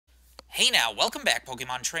Hey now, welcome back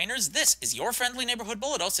Pokemon trainers. This is your friendly neighborhood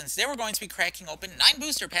Bulldo, since today we're going to be cracking open 9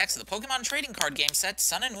 booster packs of the Pokemon trading card game set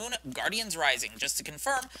Sun and Moon Guardians Rising. Just to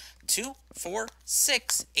confirm, 2, 4,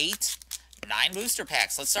 6, 8, 9 booster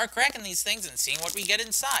packs. Let's start cracking these things and seeing what we get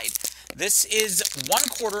inside. This is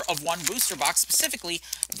 1/4 of one booster box, specifically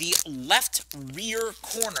the left rear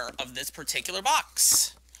corner of this particular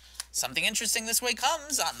box. Something interesting this way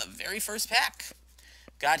comes on the very first pack.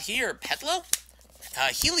 Got here Petlo,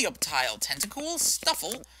 Helioptile, Tentacool,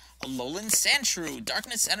 Stuffle, Alolan Sandshrew,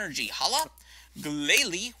 Darkness Energy, Hala,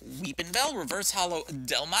 Glalie, Weepinbell, Reverse Hollow,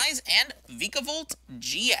 Delmise, and Vikavolt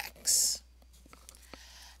GX.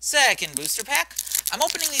 Second booster pack. I'm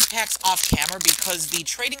opening these packs off camera because the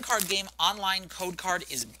trading card game online code card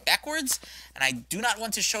is backwards, and I do not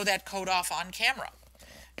want to show that code off on camera.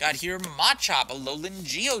 Got here Machop, Alolan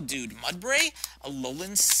Geodude, Mudbray,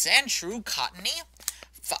 Alolan Sandshrew, Cottony,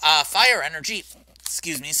 Fire Energy,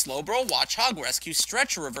 Slowbro, Watchog, Rescue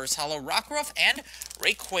Stretcher, Reverse Hollow, Rockruff, and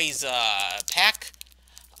Rayquaza. Pack,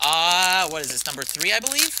 what is this, number 3, I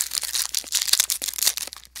believe?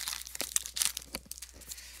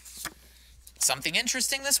 Something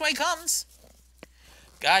interesting this way comes.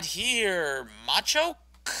 Got here Machop,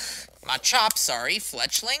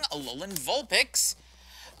 Fletchling, Alolan Vulpix,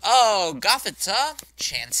 Gothita,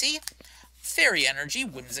 Chansey, Fairy Energy,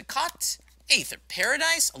 Whimsicott, Aether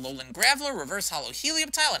Paradise, Alolan Graveler, Reverse Hollow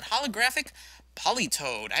Helioptile, and Holographic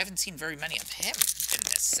Politoed. I haven't seen very many of him in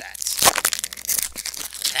this set.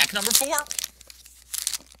 Pack number 4.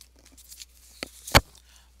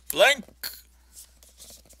 Blank.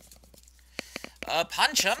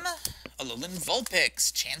 Pancham, Alolan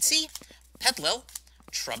Vulpix, Chansey, Petlil,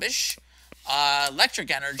 Trubbish,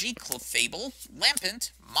 Electric Energy, Clefable,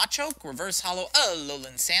 Lampent, Machoke, Reverse Hollow,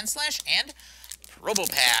 Alolan Sandslash, and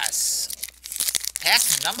Probopass. Pack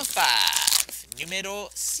number 5. Numero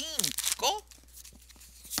 5.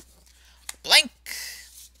 Blank.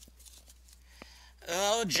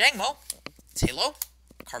 Jangmo, Tailo,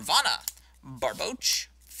 Carvana, Barboach,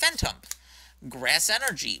 Phantump, Grass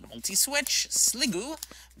Energy, Multi-Switch, Sliggoo,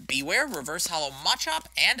 Beware, Reverse Hollow Machop,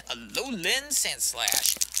 and Alolan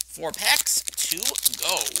Sandslash. 4 packs to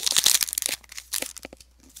go.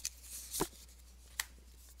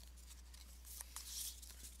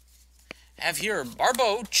 Have here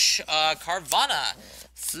Barboach, Carvana,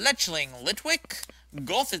 Fletchling, Litwick,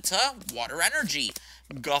 Gothita, Water Energy,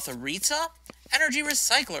 Gothorita, Energy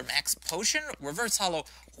Recycler, Max Potion, Reverse Hollow,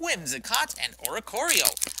 Whimsicott, and Oricorio.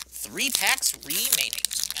 3 packs remaining.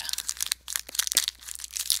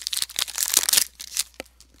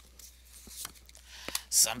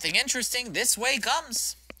 Something interesting this way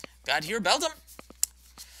comes. Got here Beldum,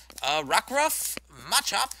 Rockruff,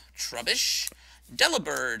 Machop, Trubbish,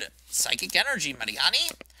 Delibird, Psychic Energy,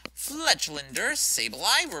 Mariani, Fletchlander,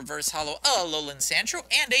 Sableye, Reverse Hollow, Alolan Sandshrew,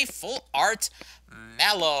 and a full art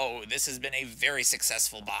Mallow. This has been a very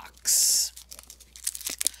successful box.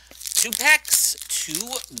 2 packs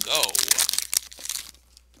to go.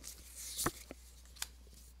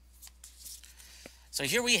 So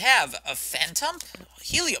here we have a Phantump,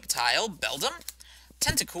 Helioptile, Beldum,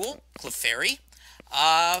 Tentacool, Clefairy,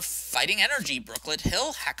 Fighting Energy, Brooklet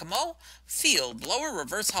Hill, Hakamo, Field Blower,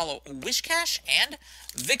 Reverse Hollow, Wishcash, and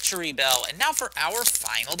Victory Bell. And now for our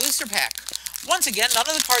final booster pack. Once again, none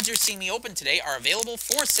of the cards you're seeing me open today are available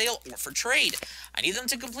for sale or for trade. I need them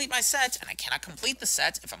to complete my set, and I cannot complete the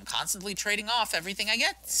set if I'm constantly trading off everything I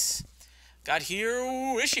get. Got here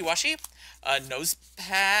Wishy-Washy,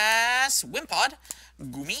 Nosepass, Wimpod,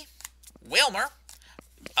 Goomy, Wailmer,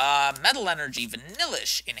 Metal Energy,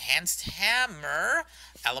 Vanillish, Enhanced Hammer,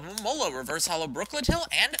 Alamomola, Reverse Hollow, Brooklet Hill,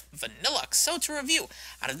 and Vanillux. So to review,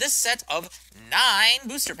 out of this set of 9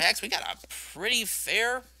 booster packs, we got a pretty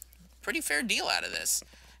fair deal out of this.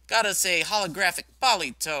 Got us a holographic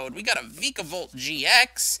Politoed, we got a Vikavolt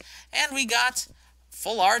GX, and we got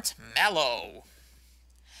full art Mallow.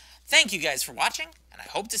 Thank you guys for watching, and I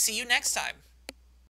hope to see you next time.